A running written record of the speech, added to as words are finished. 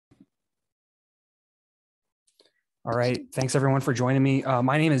All right. Thanks everyone for joining me.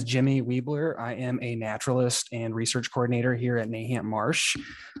 My name is Jimmy Weebler. I am a naturalist and research coordinator here at Nahant Marsh.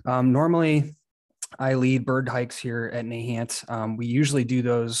 Normally, I lead bird hikes here at Nahant. We usually do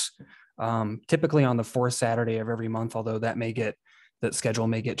those typically on the fourth Saturday of every month, although that schedule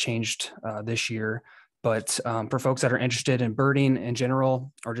may get changed this year. But for folks that are interested in birding in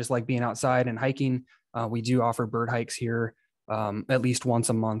general, or just like being outside and hiking, we do offer bird hikes here at least once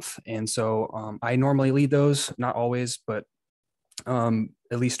a month. And so I normally lead those, not always, but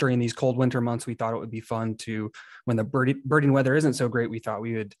at least during these cold winter months, we thought it would be fun to, when the birding weather isn't so great, we thought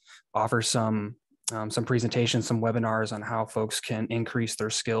we would offer some presentations, some webinars on how folks can increase their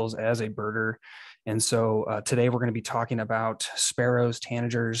skills as a birder. And so today we're going to be talking about sparrows,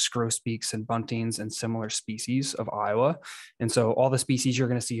 tanagers, grosbeaks, and buntings, and similar species of Iowa. And so all the species you're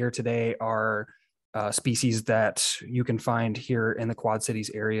going to see here today are species that you can find here in the Quad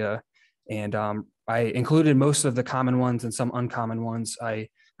Cities area. And I included most of the common ones and some uncommon ones. I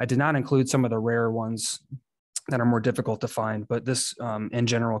did not include some of the rare ones that are more difficult to find, but this in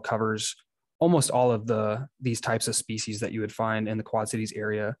general covers almost all of these types of species that you would find in the Quad Cities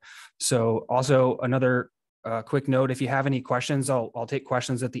area. So also another quick note, if you have any questions, I'll take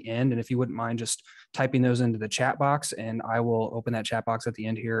questions at the end. And if you wouldn't mind just typing those into the chat box, and I will open that chat box at the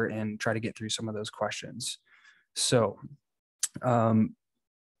end here and try to get through some of those questions. So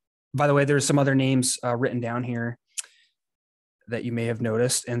by the way, there's some other names written down here that you may have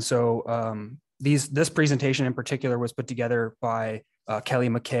noticed. And so this presentation in particular was put together by Kelly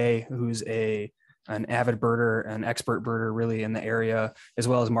McKay, who's an avid birder, an expert birder really in the area, as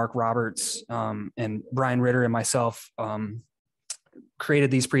well as Mark Roberts and Brian Ritter and myself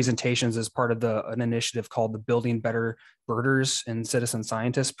created these presentations as part of an initiative called the Building Better Birders and Citizen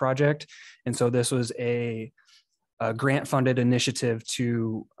Scientists Project. And so this was a grant-funded initiative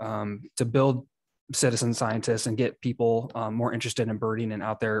to build citizen scientists and get people more interested in birding and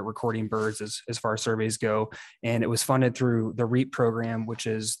out there recording birds as far as surveys go. And it was funded through the REAP program, which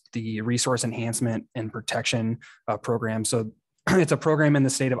is the Resource Enhancement and Protection program. So it's a program in the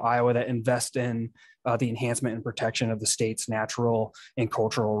state of Iowa that invests in the enhancement and protection of the state's natural and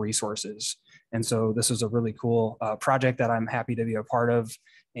cultural resources. And so this is a really cool project that I'm happy to be a part of.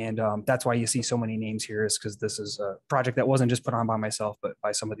 And that's why you see so many names here, is because this is a project that wasn't just put on by myself, but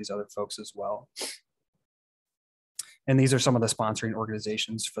by some of these other folks as well. And these are some of the sponsoring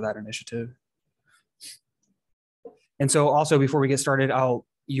organizations for that initiative. And so also before we get started,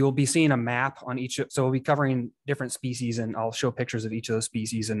 you'll be seeing a map on so we'll be covering different species, and I'll show pictures of each of those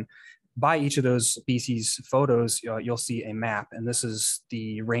species. And by each of those species photos, you'll see a map, and this is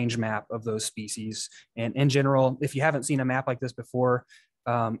the range map of those species. And in general, if you haven't seen a map like this before,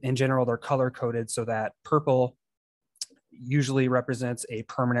 in general, they're color coded so that purple usually represents a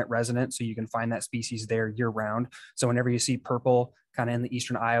permanent resident. So you can find that species there year round. So whenever you see purple kind of in the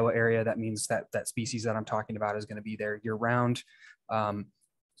eastern Iowa area, that means that species that I'm talking about is going to be there year round.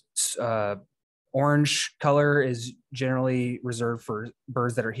 Orange color is generally reserved for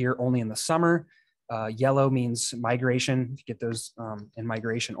birds that are here only in the summer. Yellow means migration, you get those in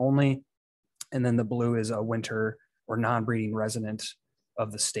migration only. And then the blue is a winter or non-breeding resident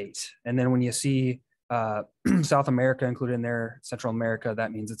of the state. And then when you see South America included in there, Central America,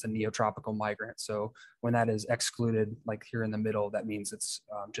 that means it's a neotropical migrant. So when that is excluded, like here in the middle, that means it's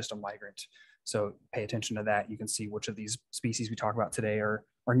just a migrant. So pay attention to that. You can see which of these species we talk about today are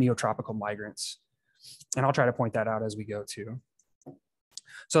neotropical migrants. And I'll try to point that out as we go too.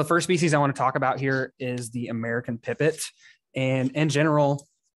 So the first species I want to talk about here is the American pipit. And in general,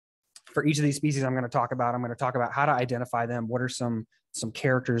 for each of these species I'm going to talk about how to identify them. What are some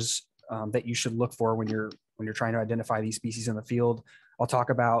characters that you should look for when you're trying to identify these species in the field. I'll talk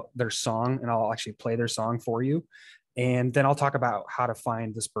about their song, and I'll actually play their song for you. And then I'll talk about how to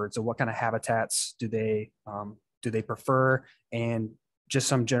find this bird. So what kind of habitats do they prefer, and just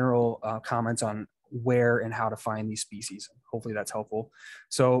some general comments on where and how to find these species. Hopefully that's helpful.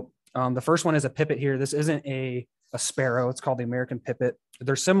 So the first one is a pipit here. This isn't a sparrow. It's called the American pipit.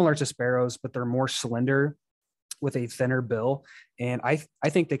 They're similar to sparrows, but they're more slender with a thinner bill. And I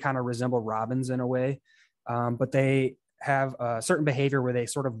think they kind of resemble robins in a way, but they have a certain behavior where they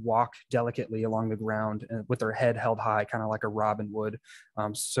sort of walk delicately along the ground with their head held high, kind of like a robin would.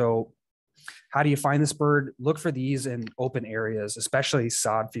 So how do you find this bird? Look for these in open areas, especially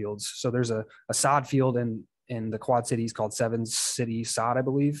sod fields. So there's a sod field in the Quad Cities called Seven City Sod, I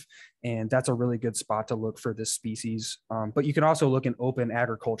believe. And that's a really good spot to look for this species. But you can also look in open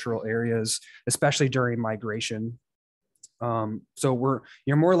agricultural areas, especially during migration. So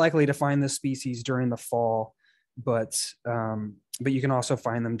you're more likely to find this species during the fall, but but you can also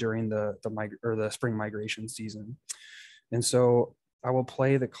find them during the spring migration season. And so I will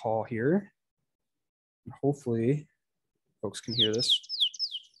play the call here. Hopefully folks can hear this.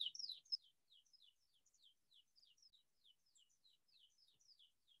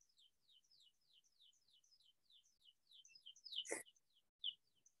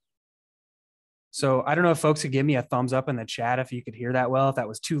 So I don't know if folks could give me a thumbs up in the chat if you could hear that well, if that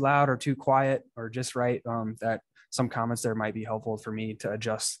was too loud or too quiet or just right. That some comments there might be helpful for me to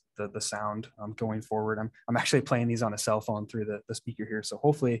adjust the sound going forward. I'm actually playing these on a cell phone through the speaker here, so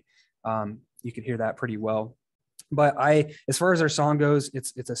hopefully you could hear that pretty well. But as far as their song goes,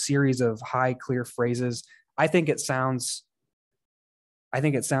 it's a series of high, clear phrases. I think it sounds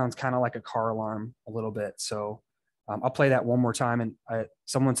kind of like a car alarm a little bit. So I'll play that one more time. And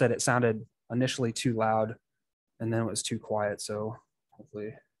someone said it sounded initially too loud and then it was too quiet. So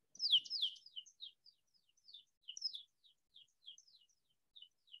hopefully.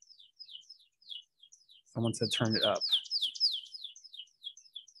 Someone said turn it up.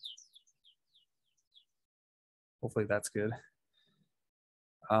 Hopefully that's good.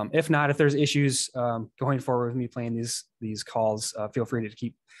 If not, if there's issues going forward with me playing these calls, feel free to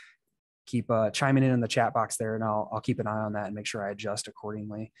keep chiming in the chat box there, and I'll keep an eye on that and make sure I adjust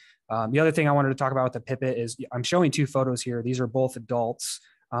accordingly. The other thing I wanted to talk about with the pipit is I'm showing two photos here. These are both adults,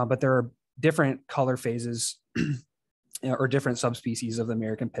 but there are different color phases or different subspecies of the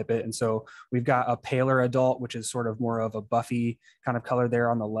American pipit. And so we've got a paler adult, which is sort of more of a buffy kind of color there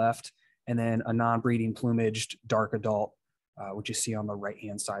on the left, and then a non-breeding plumaged dark adult, which you see on the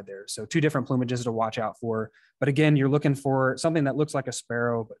right-hand side there. So two different plumages to watch out for. But again, you're looking for something that looks like a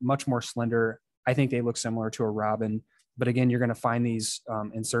sparrow, but much more slender. I think they look similar to a robin. But again, you're going to find these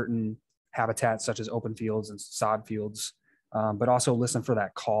in certain habitats such as open fields and sod fields. But also listen for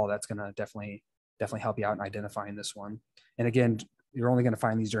that call. That's going to definitely help you out in identifying this one. And again, you're only going to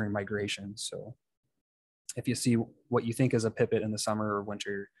find these during migration. So if you see what you think is a pipit in the summer or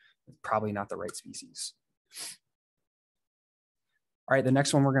winter, probably not the right species. All right, the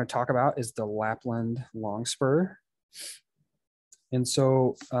next one we're going to talk about is the Lapland longspur. And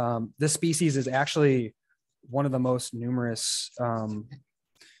so this species is actually one of the most numerous, one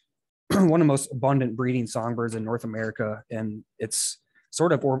of the most abundant breeding songbirds in North America. And it's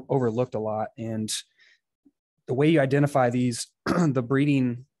sort of overlooked a lot. And the way you identify these, the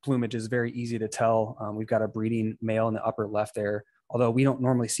breeding plumage is very easy to tell. We've got a breeding male in the upper left there, although we don't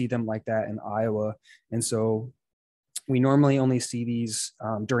normally see them like that in Iowa. And so we normally only see these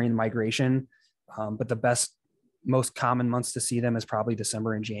during migration, but the most common months to see them is probably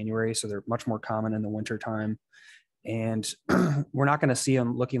December and January. So they're much more common in the winter time. And we're not going to see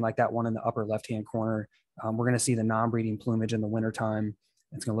them looking like that one in the upper left-hand corner. We're going to see the non-breeding plumage in the wintertime.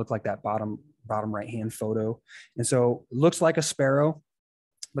 It's going to look like that bottom right-hand photo. And so it looks like a sparrow,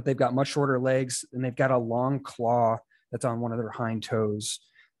 but they've got much shorter legs and they've got a long claw that's on one of their hind toes.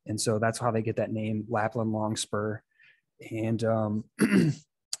 And so that's how they get that name, Lapland longspur. And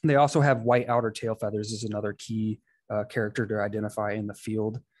they also have white outer tail feathers is another key character to identify in the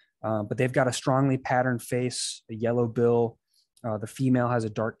field. But they've got a strongly patterned face, a yellow bill. The female has a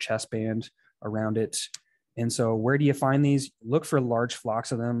dark chest band around it. And so where do you find these? Look for large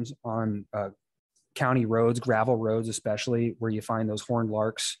flocks of them on county roads, gravel roads, especially where you find those horned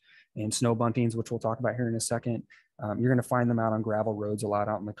larks and snow buntings, which we'll talk about here in a second. You're going to find them out on gravel roads a lot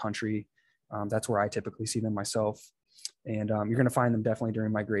out in the country. That's where I typically see them myself. And you're going to find them definitely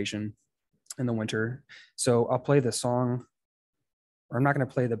during migration in the winter. So I'll play the song, or I'm not going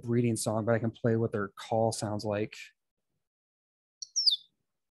to play the breeding song, but I can play what their call sounds like.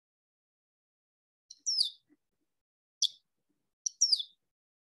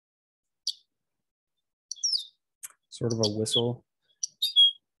 Sort of a whistle.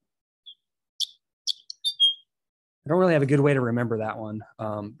 I don't really have a good way to remember that one.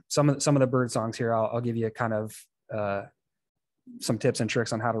 Some of the bird songs here, I'll give you a kind of some tips and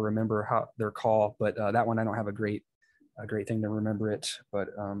tricks on how to remember how their call, but that one I don't have a great thing to remember it, but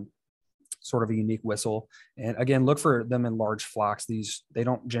sort of a unique whistle. And again, look for them in large flocks. They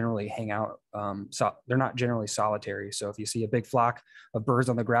don't generally hang out, so they're not generally solitary. So if you see a big flock of birds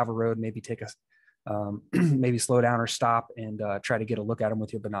on the gravel road, maybe take maybe slow down or stop and try to get a look at them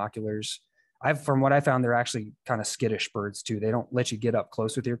with your binoculars. From what I found, they're actually kind of skittish birds too. They don't let you get up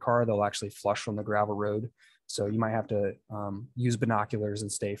close with your car. They'll actually flush from the gravel road. So you might have to use binoculars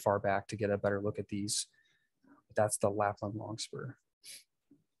and stay far back to get a better look at these. That's the Lapland longspur.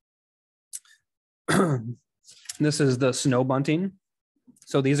 This is the snow bunting.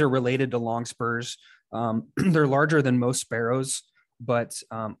 So these are related to longspurs. They're larger than most sparrows, But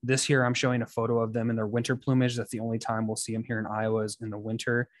this year I'm showing a photo of them in their winter plumage. That's the only time we'll see them here in Iowa is in the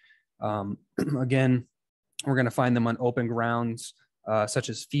winter. Again, we're going to find them on open grounds, such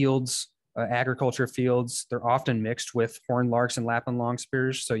as fields, agriculture fields. They're often mixed with horned larks and Lapland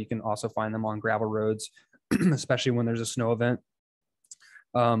longspurs, so you can also find them on gravel roads, especially when there's a snow event.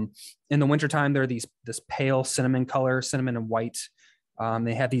 In the wintertime, they're this pale cinnamon color, cinnamon and white.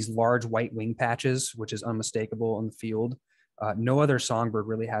 They have these large white wing patches, which is unmistakable in the field. No other songbird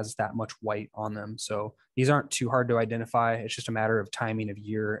really has that much white on them. So these aren't too hard to identify. It's just a matter of timing of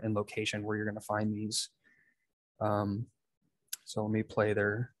year and location where you're going to find these. So let me play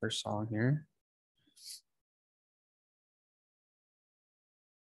their song here.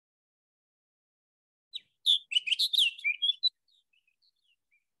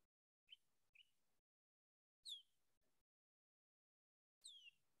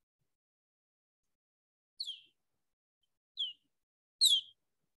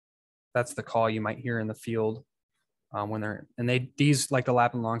 That's the call you might hear in the field when they're, and these, like the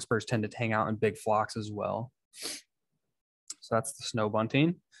Lapland longspurs, tend to hang out in big flocks as well. So that's the snow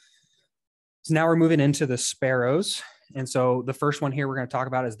bunting. So now we're moving into the sparrows. And so the first one here we're going to talk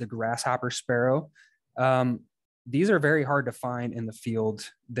about is the grasshopper sparrow. These are very hard to find in the field.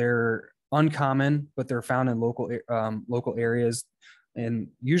 They're uncommon, but they're found in local areas and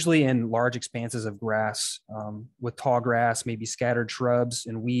usually in large expanses of grass with tall grass, maybe scattered shrubs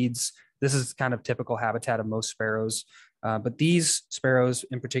and weeds. This is kind of typical habitat of most sparrows. But these sparrows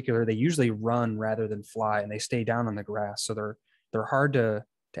in particular, they usually run rather than fly, and they stay down on the grass. So they're hard to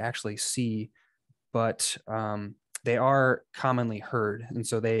actually see, but they are commonly heard. And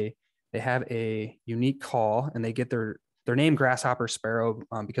so they have a unique call, and they get their name grasshopper sparrow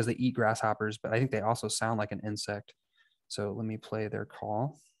because they eat grasshoppers, but I think they also sound like an insect. So let me play their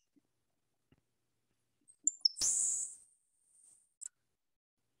call.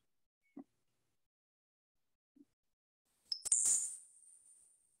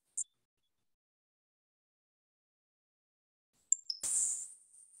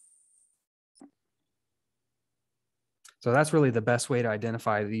 So that's really the best way to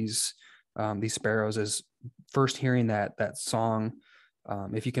identify these sparrows is first hearing that song.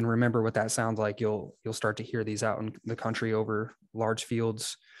 If you can remember what that sounds like, you'll start to hear these out in the country over large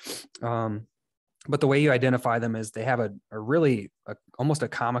fields. But the way you identify them is they have almost a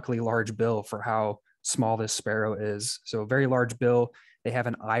comically large bill for how small this sparrow is. So a very large bill. They have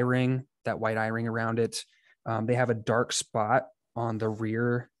an eye ring, that white eye ring around it. They have a dark spot on the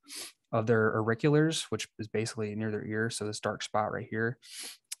rear of their auriculars, which is basically near their ear. So this dark spot right here.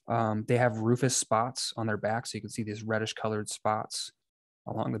 They have rufous spots on their back. So you can see these reddish colored spots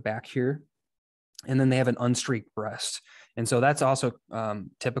along the back here. And then they have an unstreaked breast. And so that's also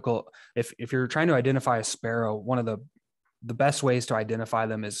typical. If you're trying to identify a sparrow, one of the best ways to identify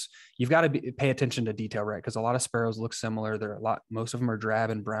them is you've got to pay attention to detail, right? Because a lot of sparrows look similar. Most of them are drab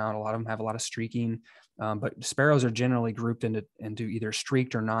and brown. A lot of them have a lot of streaking, but sparrows are generally grouped into either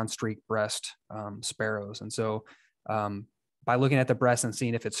streaked or non-streaked breast sparrows. And so by looking at the breast and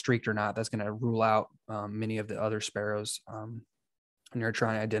seeing if it's streaked or not, that's going to rule out many of the other sparrows when you're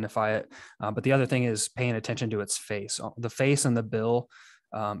trying to identify it. But the other thing is paying attention to its face. The face and the bill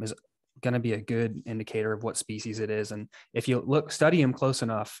is going to be a good indicator of what species it is. And if you study them close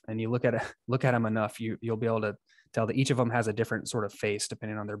enough and you look at them enough, you'll be able to tell that each of them has a different sort of face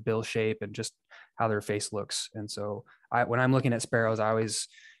depending on their bill shape and just how their face looks. And so when I'm looking at sparrows, I always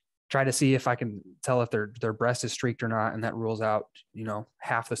try to see if I can tell if their breast is streaked or not. And that rules out,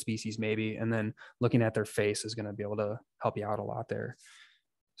 half the species maybe. And then looking at their face is going to be able to help you out a lot there.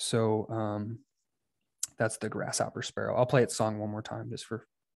 So that's the grasshopper sparrow. I'll play its song one more time just for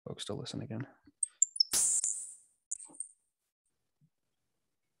folks to listen again.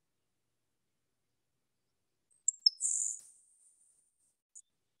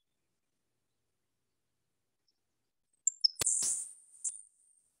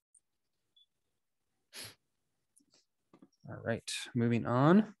 All right, moving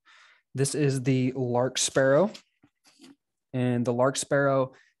on. This is the lark sparrow. And the lark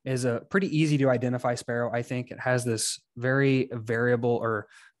sparrow is a pretty easy to identify sparrow. I think it has this very variable, or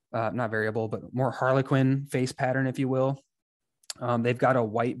not variable, but more harlequin face pattern, if you will. They've got a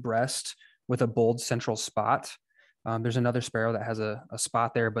white breast with a bold central spot. There's another sparrow that has a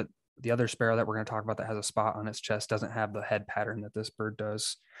spot there, but the other sparrow that we're going to talk about that has a spot on its chest doesn't have the head pattern that this bird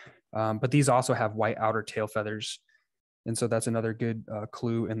does. But these also have white outer tail feathers. And so that's another good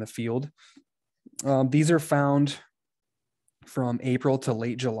clue in the field. These are found from April to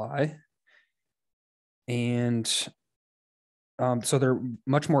late July. And so they're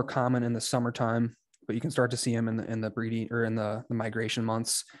much more common in the summertime. but you can start to see them in the breeding or in the migration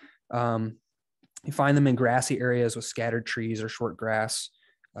months. You find them in grassy areas with scattered trees or short grass,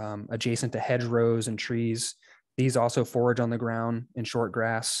 adjacent to hedgerows and trees. These also forage on the ground in short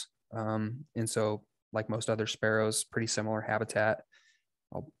grass. And so, like most other sparrows, pretty similar habitat.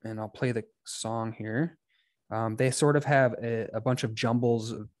 I'll play the song here. They sort of have a bunch of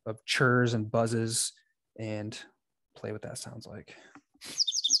jumbles of churs and buzzes, and play what that sounds like.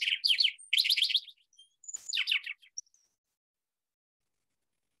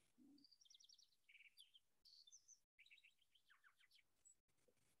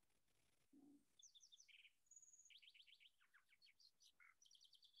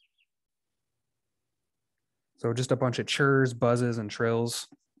 So just a bunch of churs, buzzes, and trills.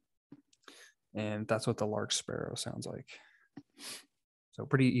 And that's what the lark sparrow sounds like. So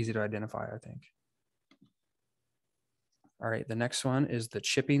pretty easy to identify, I think. All right, the next one is the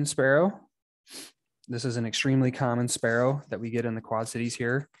chipping sparrow. This is an extremely common sparrow that we get in the Quad Cities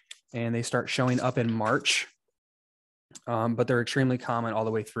here, and they start showing up in March, but they're extremely common all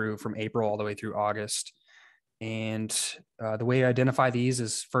the way through from April all the way through August. And the way you identify these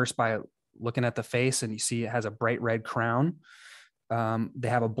is first by looking at the face, and you see it has a bright red crown. They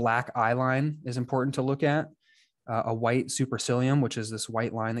have a black eye line is important to look at, a white supercilium, which is this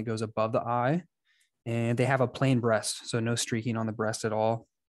white line that goes above the eye. And they have a plain breast, so no streaking on the breast at all.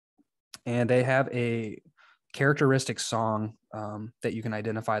 And they have a characteristic song that you can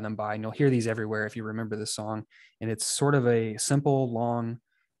identify them by. And you'll hear these everywhere if you remember this song. And it's sort of a simple, long,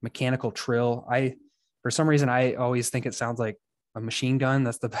 mechanical trill. For some reason, I always think it sounds like a machine gun.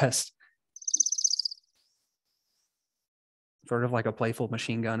 That's the best. Sort of like a playful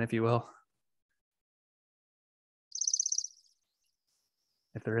machine gun, if you will.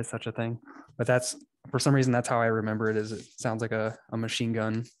 If there is such a thing. But that's, for some reason, that's how I remember it, is it sounds like a machine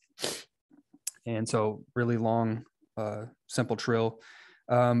gun. And so really long, simple trill.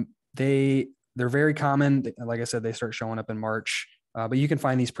 They're very common. Like I said, they start showing up in March, but you can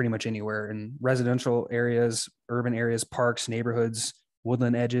find these pretty much anywhere in residential areas, urban areas, parks, neighborhoods,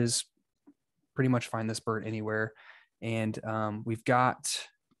 woodland edges. Pretty much find this bird anywhere. And we've got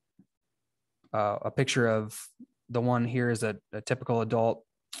a picture of the one here is a typical adult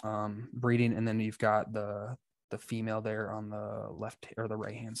breeding, and then you've got the female there on the left or the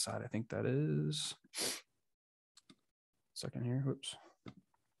right hand side. I think that is. Second here. Whoops.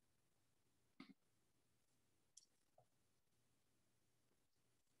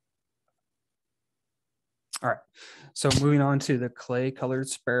 All right. So moving on to the clay colored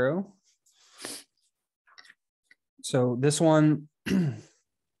sparrow. So this one,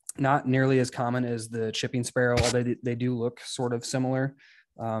 not nearly as common as the chipping sparrow, although they do look sort of similar.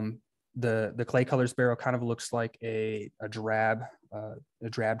 The clay colored sparrow kind of looks like a drab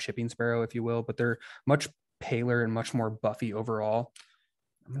chipping sparrow, if you will, but they're much paler and much more buffy overall.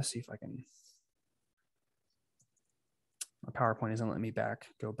 I'm gonna see if I can. My PowerPoint isn't letting me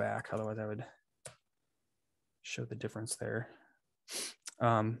go back. Otherwise, I would show the difference there.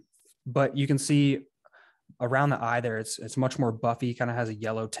 But you can see around the eye there, it's much more buffy, kind of has a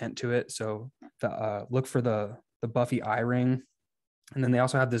yellow tint to it. So look for the buffy eye ring. And then they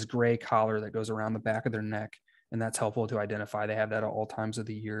also have this gray collar that goes around the back of their neck, and that's helpful to identify. They have that at all times of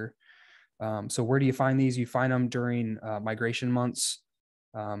the year. So where do you find these? You find them during migration months.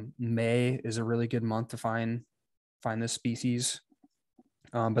 May is a really good month to find this species,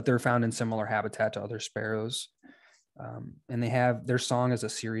 but they're found in similar habitat to other sparrows. And they have their song is a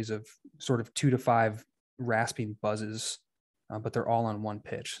series of sort of 2 to 5 rasping buzzes, but they're all on one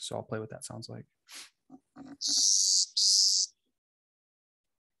pitch. So I'll play what that sounds like.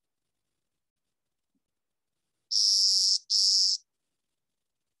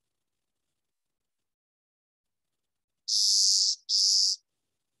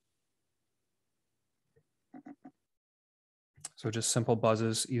 So just simple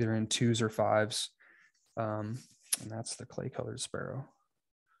buzzes, either in 2s or 5s. And that's the clay colored sparrow.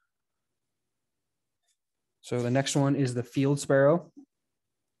 So the next one is the field sparrow.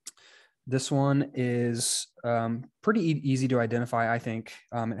 This one is pretty easy to identify, I think.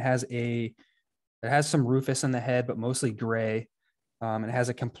 It has some rufous in the head, but mostly gray. It has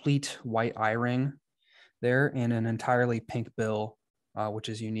a complete white eye ring there and an entirely pink bill, which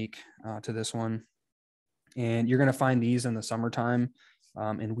is unique to this one. And you're going to find these in the summertime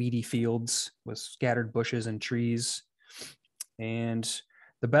in weedy fields with scattered bushes and trees. And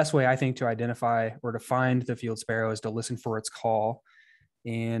the best way, I think, to identify or to find the field sparrow is to listen for its call.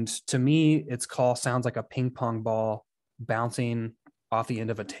 And to me, its call sounds like a ping pong ball bouncing off the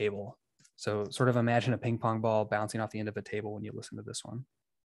end of a table. So sort of imagine a ping pong ball bouncing off the end of a table when you listen to this one.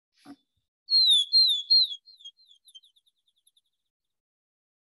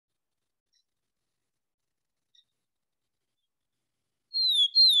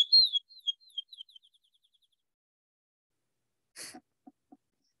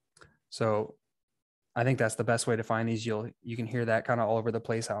 So I think that's the best way to find these. You can hear that kind of all over the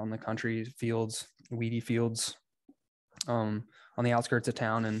place out in the country fields, weedy fields, on the outskirts of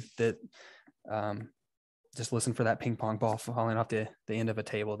town, and that just listen for that ping pong ball falling off the end of a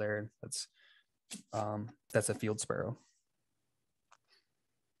table there. That's a field sparrow.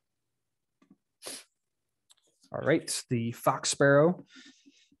 All right, the fox sparrow.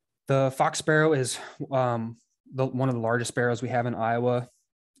 The fox sparrow is one of the largest sparrows we have in Iowa.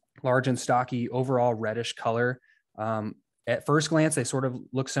 Large and stocky, overall reddish color. At first glance, they sort of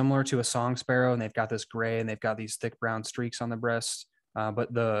look similar to a song sparrow, and they've got this gray and they've got these thick brown streaks on the breast.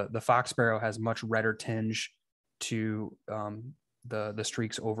 But the fox sparrow has much redder tinge to the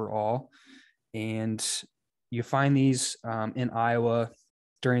streaks overall. And you find these in Iowa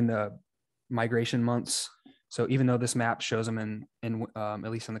during the migration months. So even though this map shows them in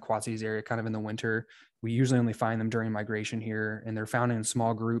at least in the Quad Cities area, kind of in the winter, we usually only find them during migration here, and they're found in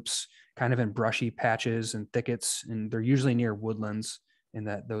small groups, kind of in brushy patches and thickets, and they're usually near woodlands in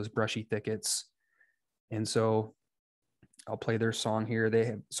those brushy thickets. And so I'll play their song here. They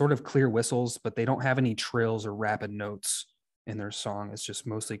have sort of clear whistles, but they don't have any trills or rapid notes in their song. It's just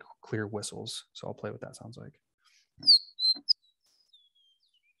mostly clear whistles. So I'll play what that sounds like.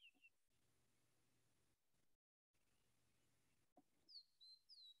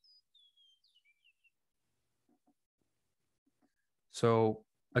 So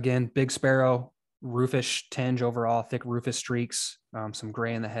again, big sparrow, roofish tinge overall, thick rufous streaks, some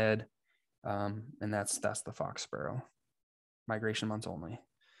gray in the head. And that's the fox sparrow. Migration months only.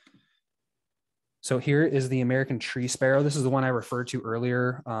 So here is the American tree sparrow. This is the one I referred to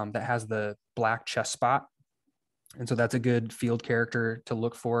earlier that has the black chest spot. And so that's a good field character to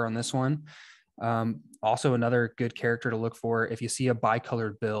look for on this one. Also another good character to look for, if you see a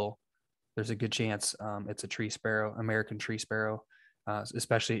bicolored bill, there's a good chance it's a tree sparrow, American tree sparrow.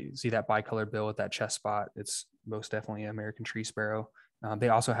 Especially see that bicolored bill with that chest spot. It's most definitely an American tree sparrow. They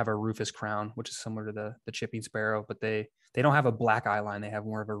also have a rufous crown, which is similar to the chipping sparrow, but they don't have a black eye line. They have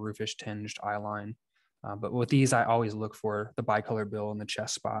more of a rufous tinged eye line. But with these, I always look for the bicolored bill and the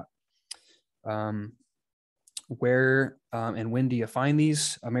chest spot. Where and when do you find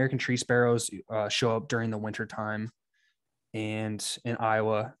these? American tree sparrows show up during the winter time and in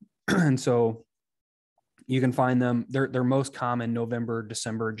Iowa. And so you can find them. They're most common November,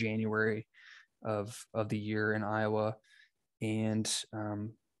 December, January of the year in Iowa. And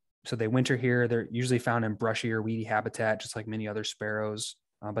so they winter here. They're usually found in brushy or weedy habitat, just like many other sparrows.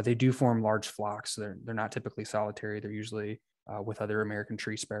 But they do form large flocks. They're not typically solitary. They're usually with other American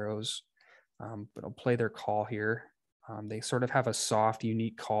tree sparrows. But I'll play their call here. They sort of have a soft,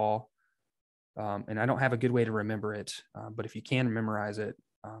 unique call. And I don't have a good way to remember it. But if you can memorize it,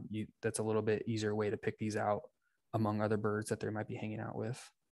 that's a little bit easier way to pick these out among other birds that they might be hanging out with.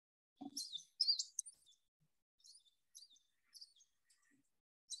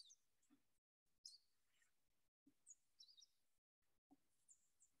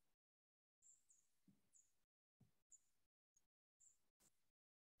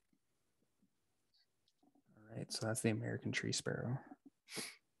 All right, so that's the American tree sparrow.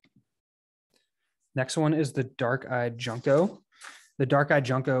 Next one is the dark-eyed junco. The dark-eyed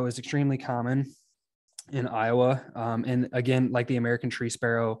junco is extremely common in Iowa. And again, like the American tree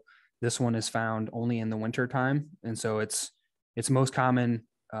sparrow, this one is found only in the winter time. And so it's most common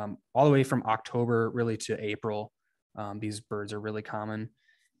all the way from October really to April. These birds are really common.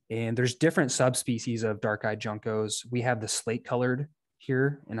 And there's different subspecies of dark-eyed juncos. We have the slate colored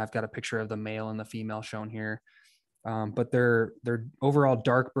here, and I've got a picture of the male and the female shown here. But they're overall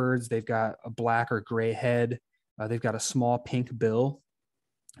dark birds. They've got a black or gray head. They've got a small pink bill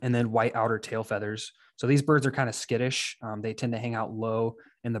and then white outer tail feathers. So these birds are kind of skittish. They tend to hang out low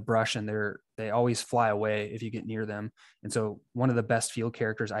in the brush, and they always fly away if you get near them. And so one of the best field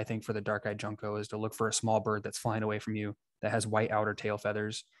characters, I think, for the dark-eyed junco is to look for a small bird that's flying away from you that has white outer tail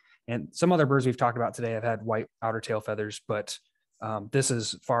feathers. And some other birds we've talked about today have had white outer tail feathers, but this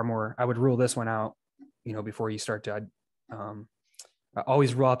is far more, I would rule this one out, before you start to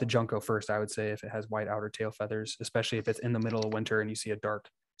always rule out the junco first, I would say, if it has white outer tail feathers, especially if it's in the middle of winter and you see a dark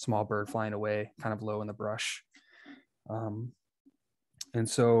small bird flying away kind of low in the brush. And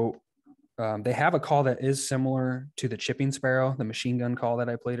so they have a call that is similar to the chipping sparrow, the machine gun call that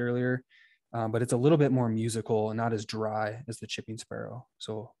I played earlier, but it's a little bit more musical and not as dry as the chipping sparrow.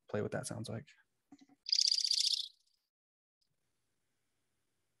 So we'll play what that sounds like.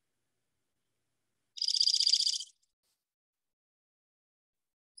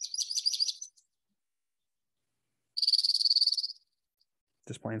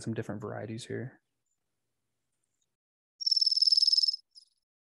 Just playing some different varieties here.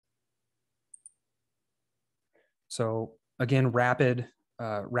 So again, rapid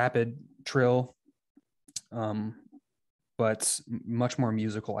trill, but much more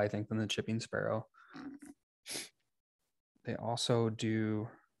musical, I think, than the chipping sparrow. They also do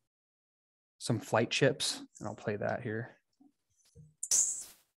some flight chips, and I'll play that here.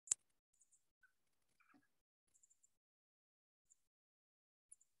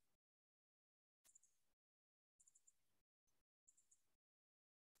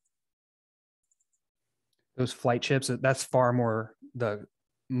 Those flight chips, that's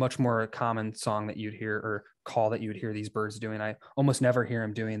much more common song that you'd hear, or call that you'd hear these birds doing. I almost never hear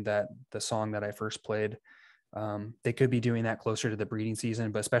them doing the song that I first played. They could be doing that closer to the breeding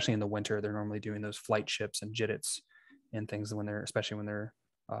season, but especially in the winter, they're normally doing those flight chips and jittits and things especially when they're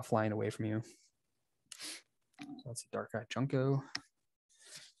flying away from you. So that's the dark-eyed junco.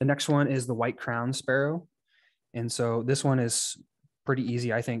 The next one is the white crowned sparrow. And so this one is pretty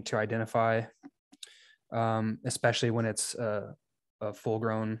easy, I think, to identify, especially when it's a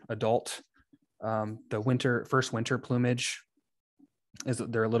full-grown adult. The first winter plumage is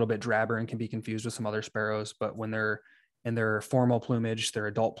that they're a little bit drabber and can be confused with some other sparrows, but when they're in their formal plumage, their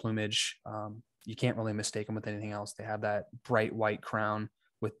adult plumage, you can't really mistake them with anything else. They have that bright white crown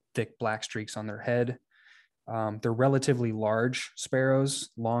with thick black streaks on their head. They're relatively large sparrows,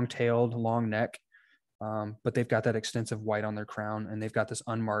 long-tailed, long neck, but they've got that extensive white on their crown, and they've got this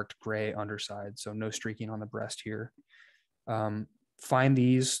unmarked gray underside, so no streaking on the breast here. Find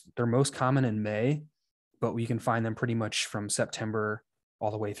these, they're most common in May, but we can find them pretty much from September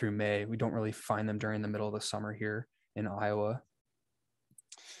all the way through May. We don't really find them during the middle of the summer here in Iowa.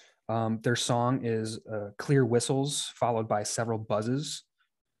 Their song is clear whistles followed by several buzzes.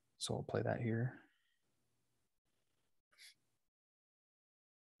 So I'll play that here.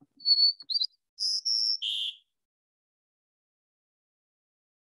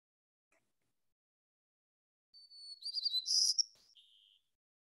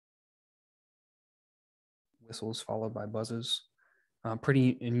 Whistles followed by buzzes.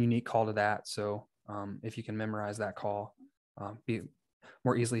 Pretty unique call to that. So if you can memorize that call, be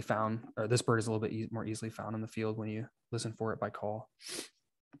more easily found, or this bird is a little bit more easily found in the field when you listen for it by call.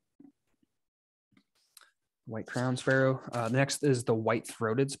 White crowned sparrow. Next is the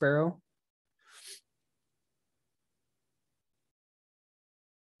white-throated sparrow.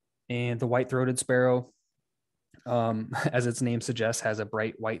 And the white-throated sparrow, as its name suggests, has a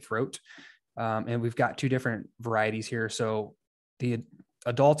bright white throat. And we've got two different varieties here. So the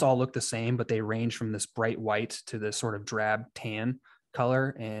adults all look the same, but they range from this bright white to this sort of drab tan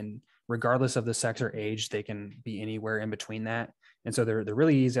color. And regardless of the sex or age, they can be anywhere in between that. And so they're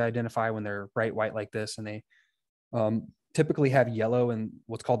really easy to identify when they're bright white like this. And they typically have yellow and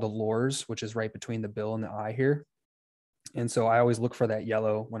what's called the lores, which is right between the bill and the eye here. And so I always look for that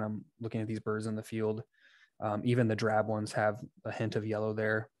yellow when I'm looking at these birds in the field. Even the drab ones have a hint of yellow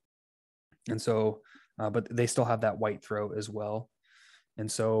there. And so, but they still have that white throat as well. And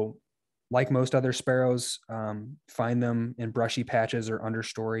so, like most other sparrows, find them in brushy patches or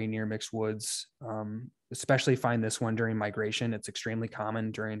understory near mixed woods. Especially find this one during migration. It's extremely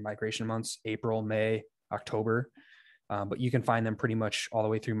common during migration months, April, May, October. But you can find them pretty much all the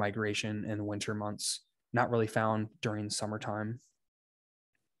way through migration in the winter months, not really found during summertime.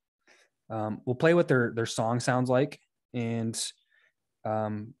 We'll play what their song sounds like. And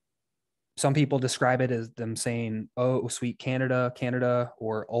some people describe it as them saying, "Oh, sweet Canada, Canada,"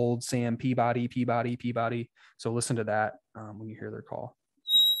 or "Old Sam Peabody, Peabody, Peabody." So listen to that when you hear their call.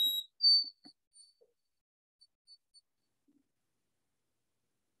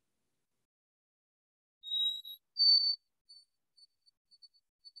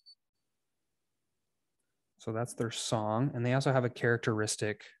 So that's their song. And they also have a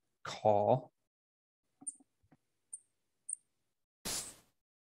characteristic call.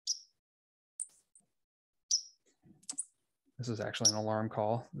 This is actually an alarm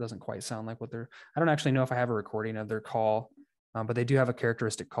call. It doesn't quite sound like what they're, I don't actually know if I have a recording of their call, but they do have a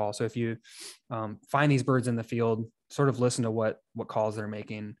characteristic call. So if you find these birds in the field, sort of listen to what calls they're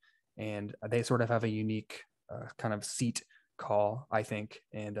making. And they sort of have a unique kind of seat call, I think.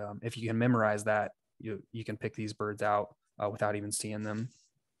 And if you can memorize that, you can pick these birds out without even seeing them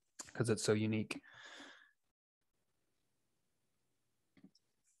because it's so unique.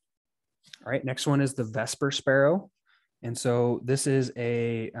 All right, next one is the Vesper sparrow. And so this is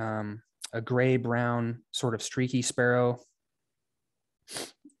a gray-brown sort of streaky sparrow.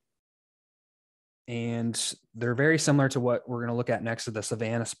 And they're very similar to what we're going to look at next to the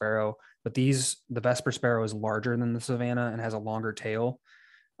Savannah sparrow. But the Vesper sparrow is larger than the Savannah and has a longer tail.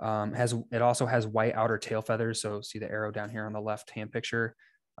 It also has white outer tail feathers. So see the arrow down here on the left-hand picture.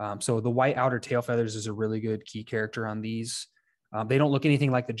 So the white outer tail feathers is a really good key character on these. They don't look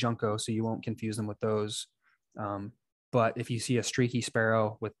anything like the junco, so you won't confuse them with those. But if you see a streaky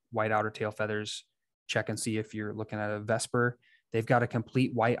sparrow with white outer tail feathers, check and see if you're looking at a vesper. They've got a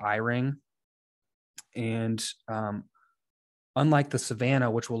complete white eye ring. And unlike the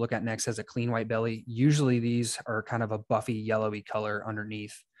Savannah, which we'll look at next, has a clean white belly, usually these are kind of a buffy yellowy color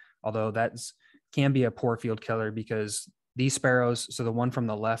underneath, although that can be a poor field color because these sparrows, so the one from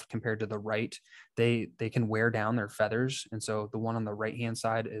the left compared to the right, they can wear down their feathers. And so the one on the right-hand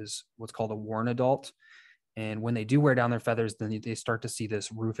side is what's called a worn adult. And when they do wear down their feathers, then they start to see this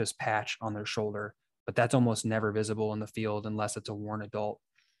rufous patch on their shoulder, but that's almost never visible in the field unless it's a worn adult.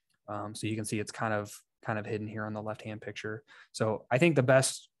 So you can see it's kind of hidden here on the left-hand picture. So I think the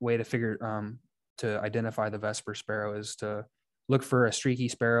best way to figure to identify the Vesper sparrow is to look for a streaky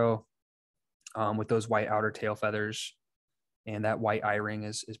sparrow with those white outer tail feathers, and that white eye ring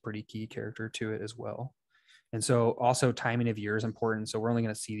is pretty key character to it as well. And so also timing of year is important. So we're only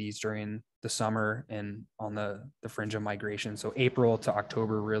going to see these during the summer and on the fringe of migration. So April to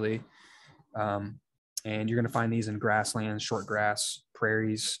October, really. And you're going to find these in grasslands, short grass,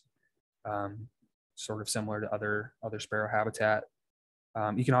 prairies, sort of similar to other sparrow habitat.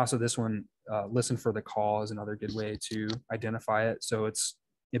 You can also, this one, listen for the call is another good way to identify it. So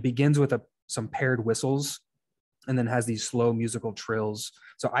it begins with some paired whistles and then has these slow musical trills.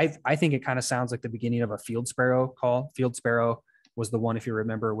 So I think it kind of sounds like the beginning of a field sparrow call. Field sparrow was the one, if you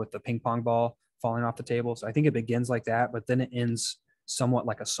remember, with the ping pong ball falling off the table. So I think it begins like that, but then it ends somewhat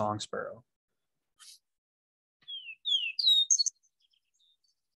like a song sparrow.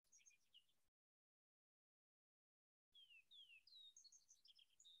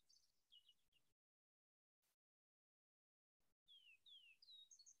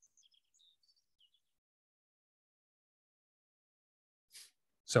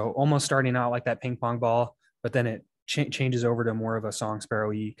 So almost starting out like that ping pong ball, but then it changes over to more of a song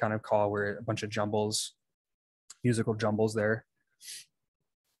sparrow-y kind of call where a bunch of jumbles, musical jumbles there.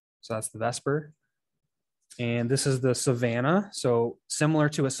 So that's the Vesper. And this is the Savannah. So similar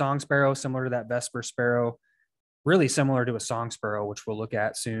to a song sparrow, similar to that Vesper sparrow, really similar to a song sparrow, which we'll look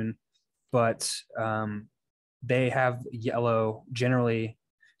at soon. But they have yellow,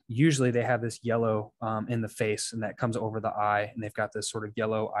 usually they have this yellow in the face, and that comes over the eye, and they've got this sort of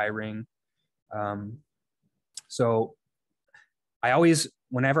yellow eye ring. So I always,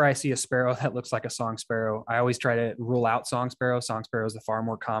 whenever I see a sparrow that looks like a song sparrow, I always try to rule out song sparrow. Song sparrow is the far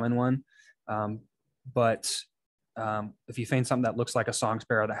more common one. But if you find something that looks like a song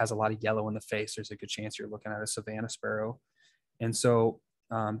sparrow that has a lot of yellow in the face, there's a good chance you're looking at a Savannah sparrow. And so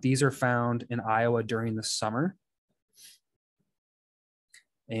these are found in Iowa during the summer.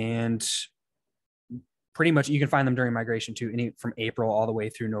 And pretty much you can find them during migration too, from April all the way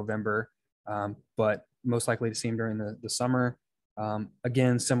through November, but most likely to see them during the summer.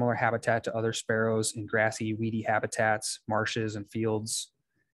 Again, similar habitat to other sparrows in grassy, weedy habitats, marshes and fields.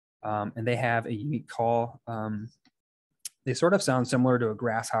 And they have a unique call. They sort of sound similar to a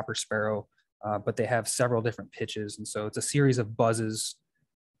grasshopper sparrow, but they have several different pitches. And so it's a series of buzzes,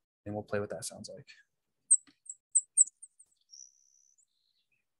 and we'll play what that sounds like.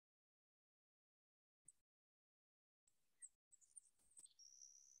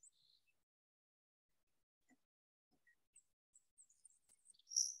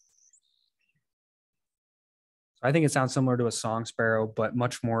 I think it sounds similar to a song sparrow, but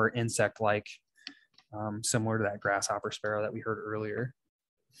much more insect-like, similar to that grasshopper sparrow that we heard earlier.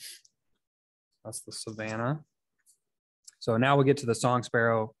 That's the Savannah. So now we'll get to the song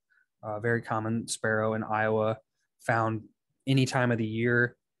sparrow, very common sparrow in Iowa, found any time of the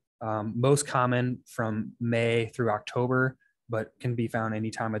year, most common from May through October, but can be found any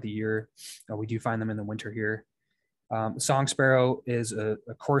time of the year. We do find them in the winter here. Song sparrow is a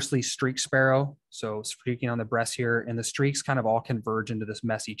coarsely streaked sparrow, so streaking on the breast here, and the streaks kind of all converge into this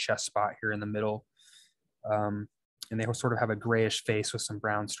messy chest spot here in the middle. And they sort of have a grayish face with some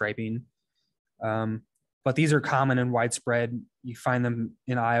brown striping. But these are common and widespread. You find them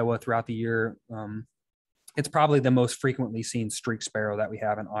in Iowa throughout the year. It's probably the most frequently seen streak sparrow that we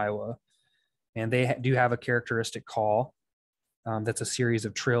have in Iowa. And they do have a characteristic call that's a series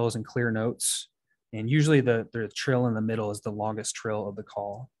of trills and clear notes. And usually the trill in the middle is the longest trill of the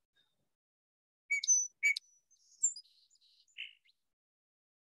call.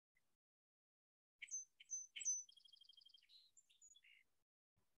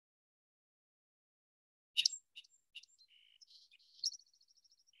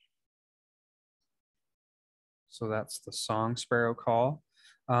 So that's the song sparrow call.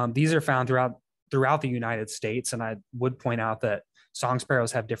 These are found throughout throughout the United States. And I would point out that song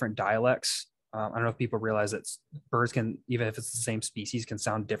sparrows have different dialects. I don't know if people realize that birds can, even if it's the same species, can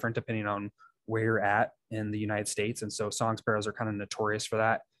sound different depending on where you're at in the United States. And so song sparrows are kind of notorious for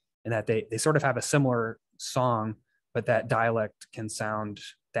that, and that they sort of have a similar song, but that dialect can sound,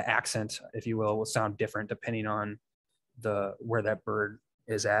 the accent, if you will sound different depending on where that bird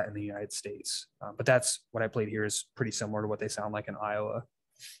is at in the United States. But that's what I played here is pretty similar to what they sound like in Iowa.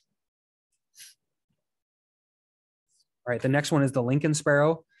 All right, the next one is the Lincoln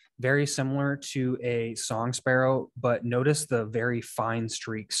sparrow. Very similar to a song sparrow, but notice the very fine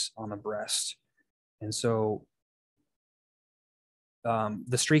streaks on the breast. And so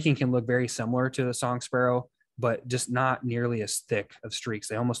the streaking can look very similar to the song sparrow, but just not nearly as thick of streaks.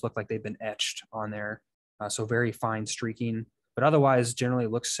 They almost look like they've been etched on there. So very fine streaking, but otherwise generally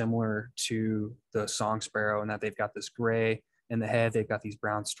looks similar to the song sparrow in that they've got this gray in the head. They've got these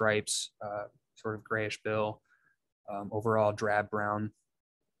brown stripes, sort of grayish bill, overall drab brown.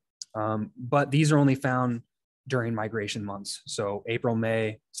 But these are only found during migration months. So April,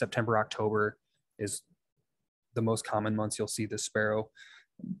 May, September, October is the most common months you'll see this sparrow.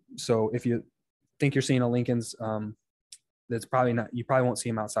 So if you think you're seeing a Lincoln's, that's probably not, you probably won't see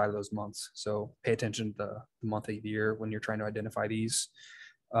them outside of those months. So pay attention to the month of the year when you're trying to identify these.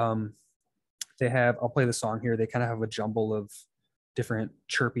 They have, I'll play the song here. They kind of have a jumble of different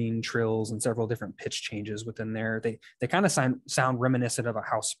chirping trills and several different pitch changes within there. They kind of sound reminiscent of a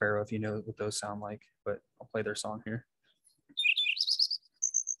house sparrow, if you know what those sound like, but I'll play their song here.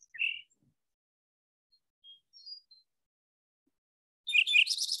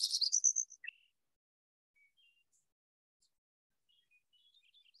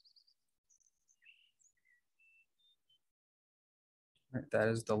 All right, that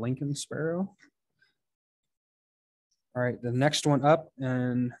is the Lincoln sparrow. All right, the next one up,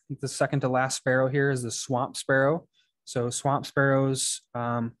 and the second to last sparrow here is the swamp sparrow. So swamp sparrows,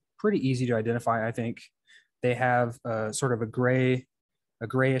 pretty easy to identify, I think. They have sort of a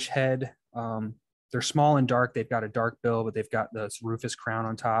grayish head. They're small and dark. They've got a dark bill, but they've got this rufous crown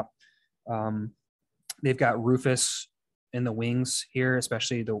on top. They've got rufous in the wings here,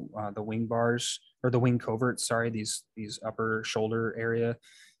 especially the wing bars, or the wing coverts. Sorry, these upper shoulder area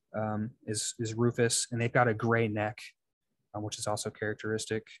is rufous, and they've got a gray neck, which is also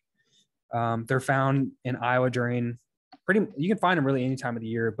characteristic. They're found in Iowa during you can find them really any time of the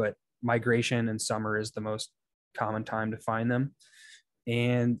year, but migration and summer is the most common time to find them.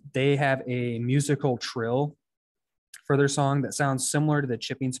 And they have a musical trill for their song that sounds similar to the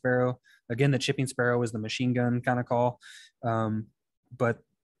chipping sparrow. Again, the chipping sparrow is the machine gun kind of call, but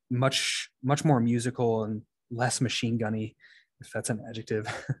much more musical and less machine gunny, if that's an adjective.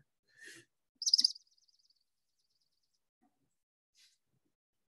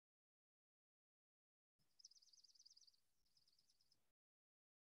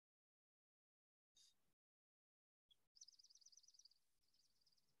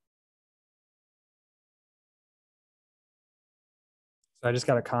 So I just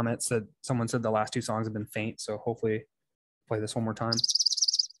got a comment said someone said the last two songs have been faint, so hopefully play this one more time.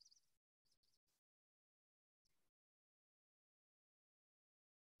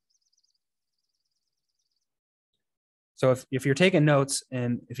 So if you're taking notes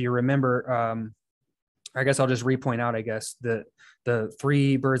and if you remember, I guess I'll just repoint out, I guess, the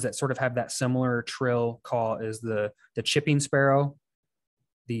three birds that sort of have that similar trill call is the chipping sparrow,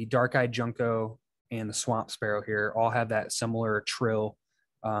 the dark-eyed junco, and the swamp sparrow here all have that similar trill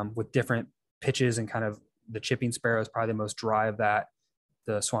with different pitches, and kind of the chipping sparrow is probably the most dry of that.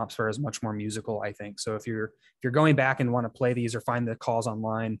 The swamp sparrow is much more musical, I think. So if you're going back and want to play these or find the calls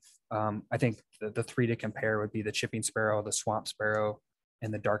online, I think the three to compare would be the chipping sparrow, the swamp sparrow,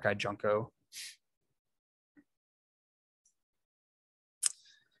 and the dark-eyed junco.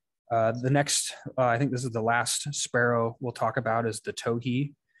 The next, I think this is the last sparrow we'll talk about, is the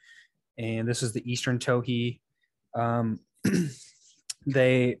towhee. And this is the eastern towhee.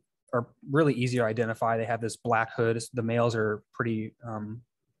 They are really easy to identify. They have this black hood. The males are pretty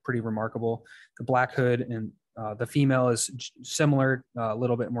remarkable. The black hood, and the female is similar, a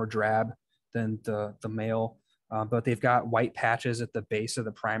little bit more drab than the male, but they've got white patches at the base of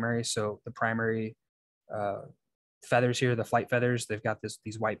the primary. So the primary feathers here, the flight feathers, they've got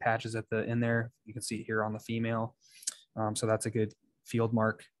these white patches in there. You can see it here on the female. So that's a good field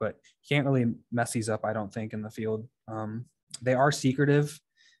mark, but you can't really mess these up, I don't think, in the field. They are secretive.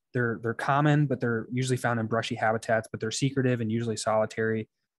 They're common, but they're usually found in brushy habitats, but they're secretive and usually solitary.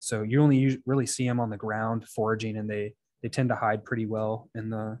 So you only really see them on the ground foraging, and they tend to hide pretty well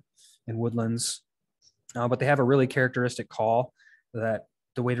in woodlands. But they have a really characteristic call that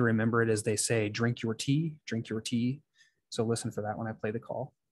the way to remember it is they say, drink your tea, drink your tea. So listen for that when I play the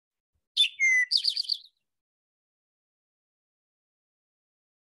call.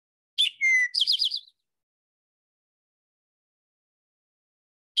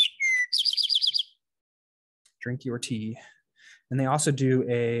 Drink your tea. And they also do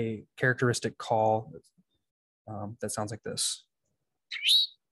a characteristic call that sounds like this.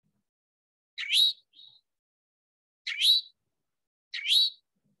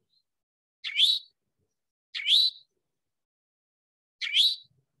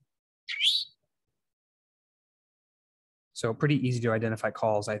 So pretty easy to identify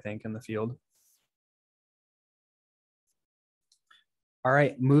calls, I think, in the field. All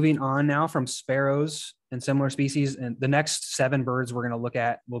right, moving on now from sparrows and similar species. And the next 7 birds we're going to look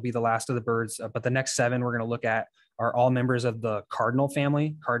at will be the last of the birds, but the next 7 we're going to look at are all members of the cardinal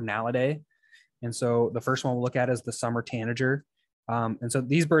family, Cardinalidae. And so the first one we'll look at is the summer tanager. And so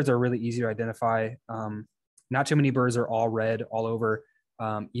these birds are really easy to identify. Not too many birds are all red all over.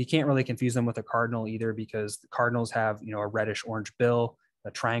 You can't really confuse them with a cardinal either, because the cardinals have, you know, a reddish orange bill,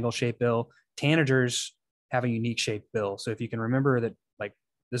 a triangle shaped bill. Tanagers have a unique shaped bill. So if you can remember that, like,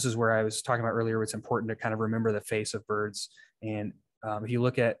 this is where I was talking about earlier, it's important to kind of remember the face of birds. And if you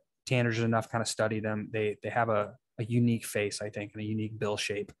look at tanagers enough, kind of study them, they have a unique face, I think, and a unique bill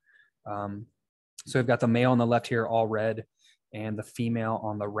shape. So we've got the male on the left here, all red, and the female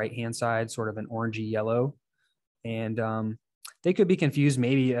on the right-hand side, sort of an orangey yellow. And they could be confused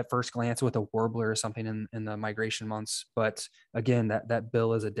maybe at first glance with a warbler or something in the migration months. But again, that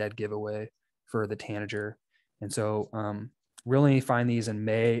bill is a dead giveaway for the tanager. And so really find these in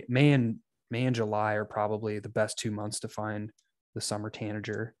May and July are probably the best 2 months to find the summer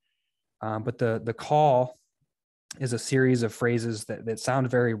tanager. But the call is a series of phrases that sound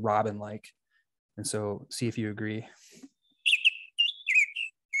very robin-like. And so see if you agree.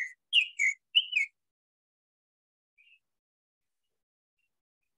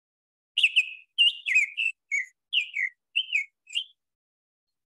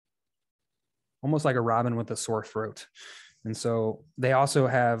 Almost like a robin with a sore throat. And so they also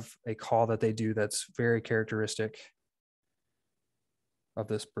have a call that they do that's very characteristic of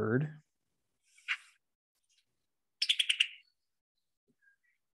this bird.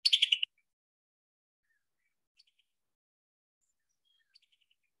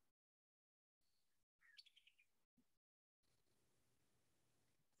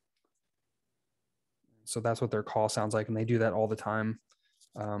 So that's what their call sounds like. And they do that all the time.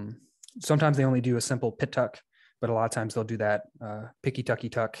 Sometimes they only do a simple pit tuck, but a lot of times they'll do that picky tucky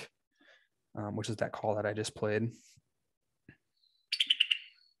tuck, which is that call that I just played.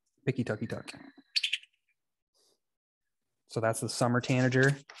 Picky tucky tuck. So that's the summer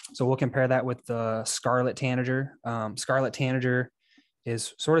tanager. So we'll compare that with the scarlet tanager. Scarlet tanager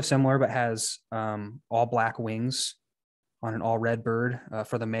is sort of similar, but has all black wings on an all red bird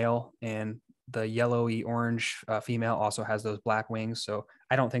for the male, and the yellowy orange female also has those black wings. So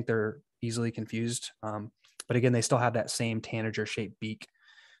I don't think they're easily confused. But again, they still have that same tanager shaped beak.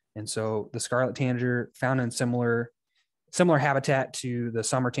 And so the scarlet tanager found in similar habitat to the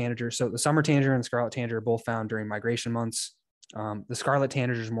summer tanager. So the summer tanager and the scarlet tanager are both found during migration months. The scarlet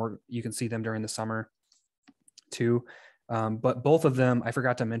tanager is more, you can see them during the summer too. But both of them, I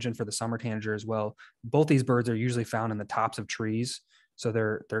forgot to mention for the summer tanager as well, both these birds are usually found in the tops of trees. So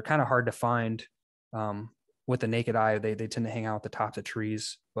they're kind of hard to find with the naked eye. They tend to hang out at the tops of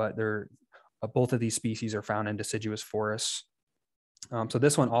trees, but both of these species are found in deciduous forests. So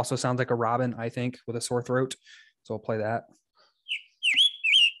this one also sounds like a robin, I think, with a sore throat. So I'll play that.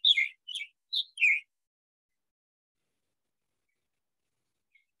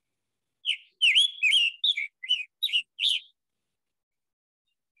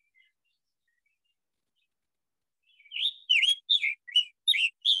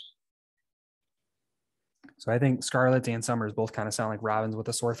 So I think scarlets and summers both kind of sound like robins with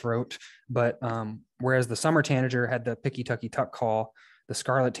a sore throat. But whereas the summer tanager had the picky tucky tuck call, the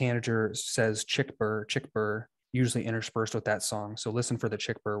scarlet tanager says chick burr, usually interspersed with that song. So listen for the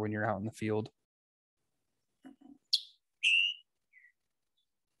chick burr when you're out in the field.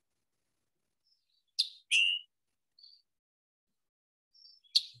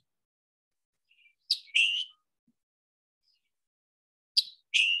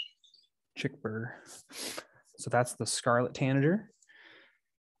 Chick burr. So that's the scarlet tanager.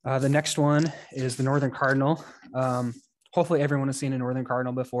 The next one is the northern cardinal. Hopefully everyone has seen a northern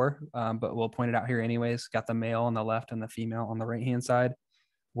cardinal before, but we'll point it out here anyways. Got the male on the left and the female on the right-hand side.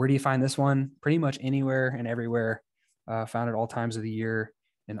 Where do you find this one? Pretty much anywhere and everywhere. Found at all times of the year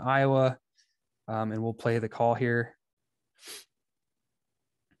in Iowa. And we'll play the call here.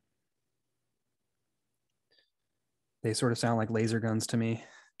 They sort of sound like laser guns to me.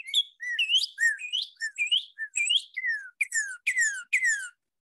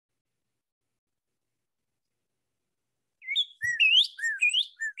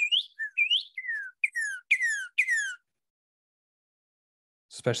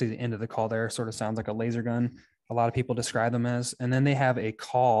 Especially the end of the call there sort of sounds like a laser gun. A lot of people describe them as, and then they have a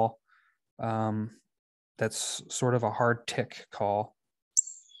call that's sort of a hard tick call.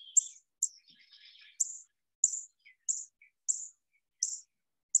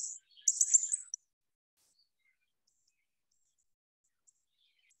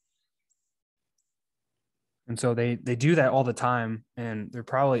 And so they do that all the time, and they're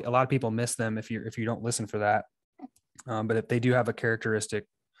probably, a lot of people miss them if you don't listen for that. But if they do have a characteristic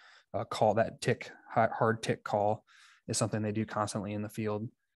call, that tick, hard tick call is something they do constantly in the field.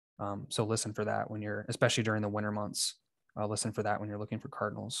 So listen for that when you're, especially during the winter months. Listen for that when you're looking for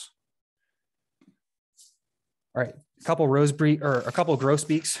cardinals. All right, a couple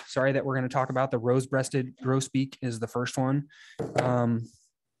grosbeaks, sorry, that we're going to talk about. The rose-breasted grosbeak is the first one.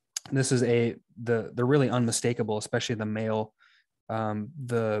 This is they're really unmistakable, especially the male.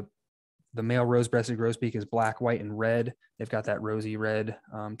 The male rose-breasted grosbeak is black, white, and red. They've got that rosy red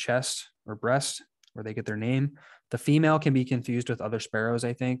chest or breast where they get their name. The female can be confused with other sparrows,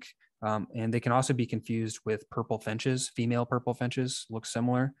 I think, and they can also be confused with purple finches. Female purple finches look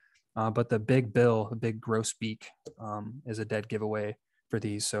similar, but the big bill, the big grosbeak, is a dead giveaway for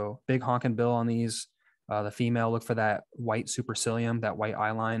these. So big honking bill on these. The female, look for that white supercilium, that white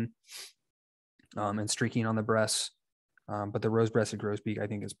eye line, and streaking on the breasts. But the rose-breasted grosbeak, I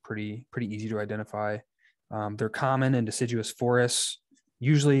think, is pretty easy to identify. They're common in deciduous forests,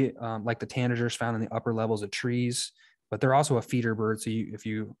 usually like the tanagers found in the upper levels of trees. But they're also a feeder bird, so if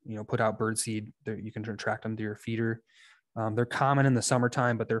you put out bird seed, you can attract them to your feeder. They're common in the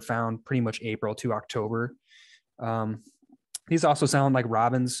summertime, but they're found pretty much April to October. These also sound like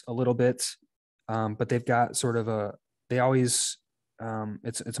robins a little bit, but they've got sort of they always,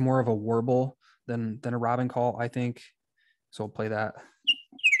 it's more of a warble than a robin call, I think. So we'll play that.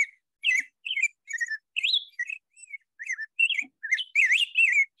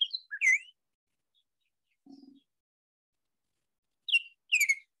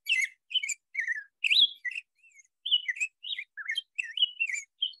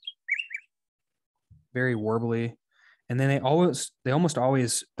 Very warbly. And then they almost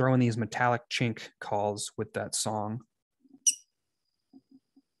always throw in these metallic chink calls with that song.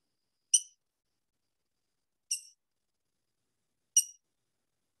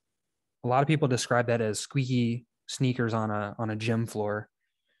 A lot of people describe that as squeaky sneakers on a gym floor.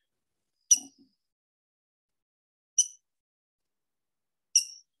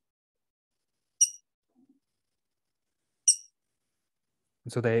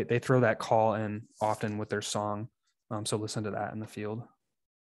 And so they throw that call in often with their song. So listen to that in the field.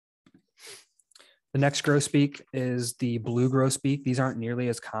 The next grosbeak is the blue grosbeak. These aren't nearly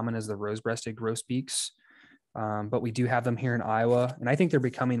as common as the rose-breasted grosbeaks, but we do have them here in Iowa, and I think they're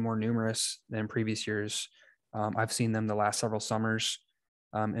becoming more numerous than previous years. I've seen them the last several summers,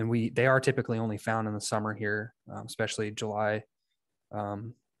 and they are typically only found in the summer here, especially July,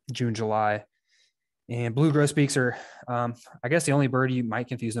 June, July. And blue grosbeaks are, I guess the only bird you might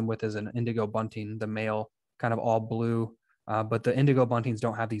confuse them with is an indigo bunting, the male, kind of all blue, but the indigo buntings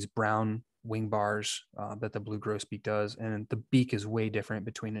don't have these brown wing bars that the blue grosbeak does, and the beak is way different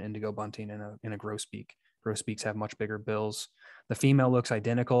between an indigo bunting and a grosbeak. Grosbeaks have much bigger bills. The female looks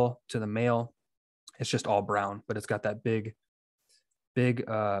identical to the male. It's just all brown, but it's got that big beak.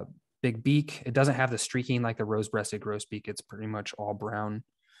 It doesn't have the streaking like the rose-breasted grosbeak. It's pretty much all brown.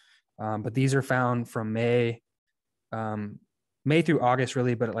 But these are found from May through August,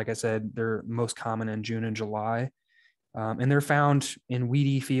 really. But like I said, they're most common in June and July. And they're found in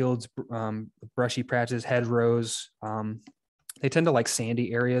weedy fields, brushy patches, hedgerows. They tend to like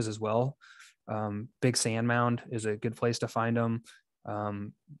sandy areas as well. Big sand mound is a good place to find them.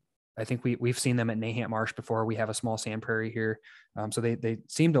 I think we've seen them at Nahant Marsh before. We have a small sand prairie here. So they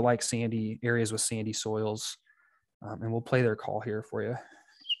seem to like sandy areas with sandy soils. And we'll play their call here for you.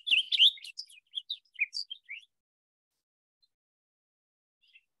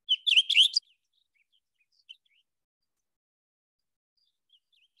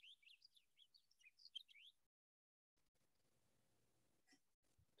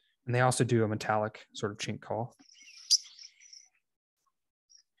 And they also do a metallic sort of chink call.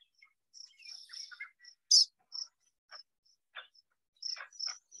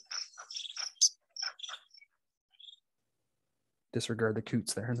 Disregard the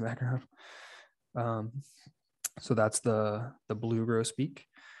coots there in the background. So that's the blue grosbeak.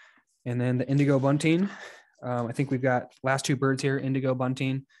 And then the indigo bunting. I think we've got last two birds here, indigo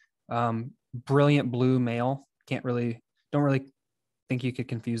bunting, brilliant blue male. Don't really think you could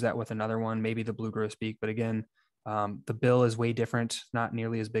confuse that with another one, maybe the blue grosbeak. But again, the bill is way different, not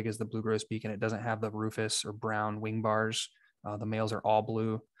nearly as big as the blue grosbeak, and it doesn't have the rufous or brown wing bars. The males are all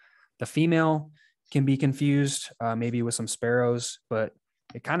blue. The female can be confused maybe with some sparrows, but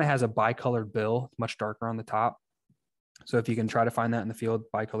it kind of has a bicolored bill, much darker on the top. So if you can try to find that in the field,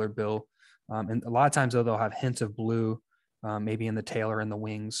 bicolored bill. And a lot of times though, they'll have hints of blue, maybe in the tail or in the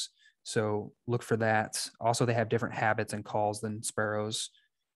wings. So look for that. Also, they have different habits and calls than sparrows.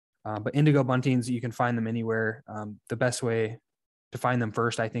 But indigo buntings, you can find them anywhere. The best way to find them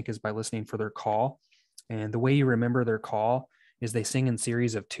first, I think, is by listening for their call. And the way you remember their call is they sing in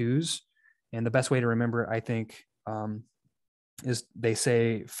series of twos. And the best way to remember it, I think, is they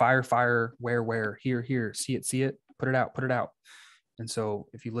say, fire, fire, where, here, here, see it, put it out, put it out. And so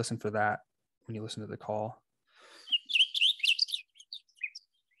if you listen for that, when you listen to the call.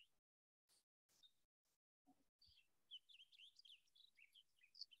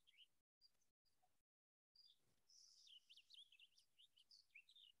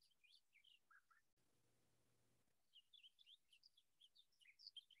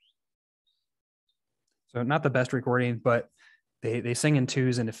 So not the best recording, but they sing in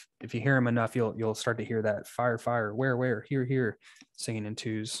twos, and if you hear them enough, you'll start to hear that fire, fire, where, here, here, singing in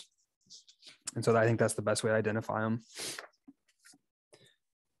twos. And so I think that's the best way to identify them.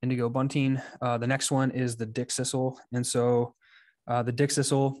 Indigo bunting. The next one is the dick sissel, and so the dick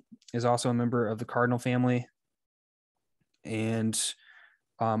sissel is also a member of the cardinal family, and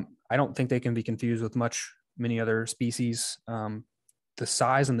I don't think they can be confused with many other species. The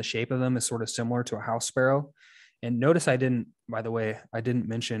size and the shape of them is sort of similar to a house sparrow. And notice I didn't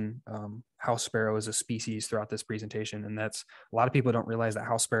mention house sparrow as a species throughout this presentation. And that's, a lot of people don't realize that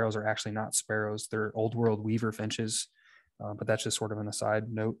house sparrows are actually not sparrows. They're old world weaver finches, but that's just sort of an aside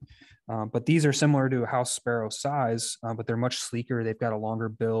note. But these are similar to a house sparrow size, but they're much sleeker. They've got a longer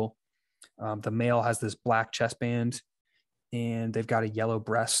bill. The male has this black chest band, and they've got a yellow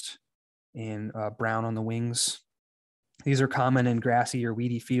breast and brown on the wings. These are common in grassy or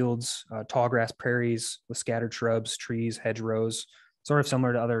weedy fields, tall grass prairies with scattered shrubs, trees, hedgerows, sort of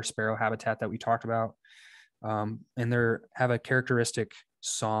similar to other sparrow habitat that we talked about. And they have a characteristic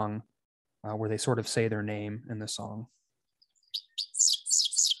song where they sort of say their name in the song.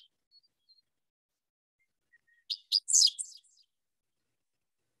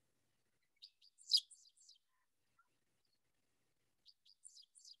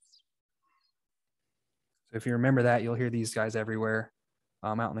 So if you remember that, you'll hear these guys everywhere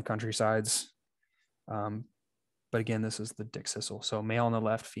out in the countrysides. But again, this is the dick sissel. So male on the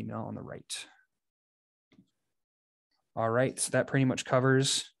left, female on the right. All right, so that pretty much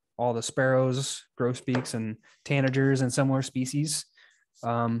covers all the sparrows, grosbeaks, and tanagers and similar species.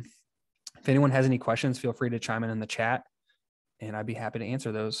 If anyone has any questions, feel free to chime in the chat, and I'd be happy to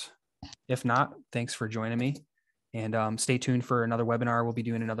answer those. If not, thanks for joining me, and stay tuned for another webinar. We'll be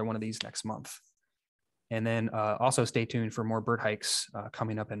doing another one of these next month. And then also stay tuned for more bird hikes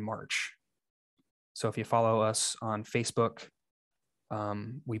coming up in March. So if you follow us on Facebook,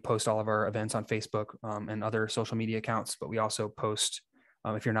 we post all of our events on Facebook and other social media accounts, but we also post,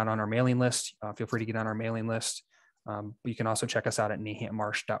 if you're not on our mailing list, feel free to get on our mailing list. You can also check us out at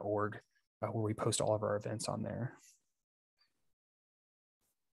nahammarsh.org, where we post all of our events on there.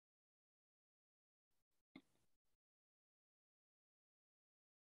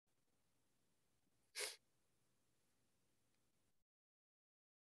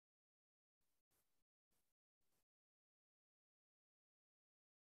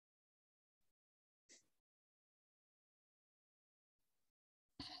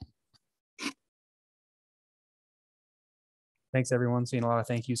 Thanks, everyone. Seeing a lot of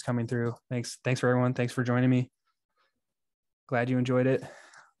thank yous coming through. Thanks for everyone. Thanks for joining me. Glad you enjoyed it.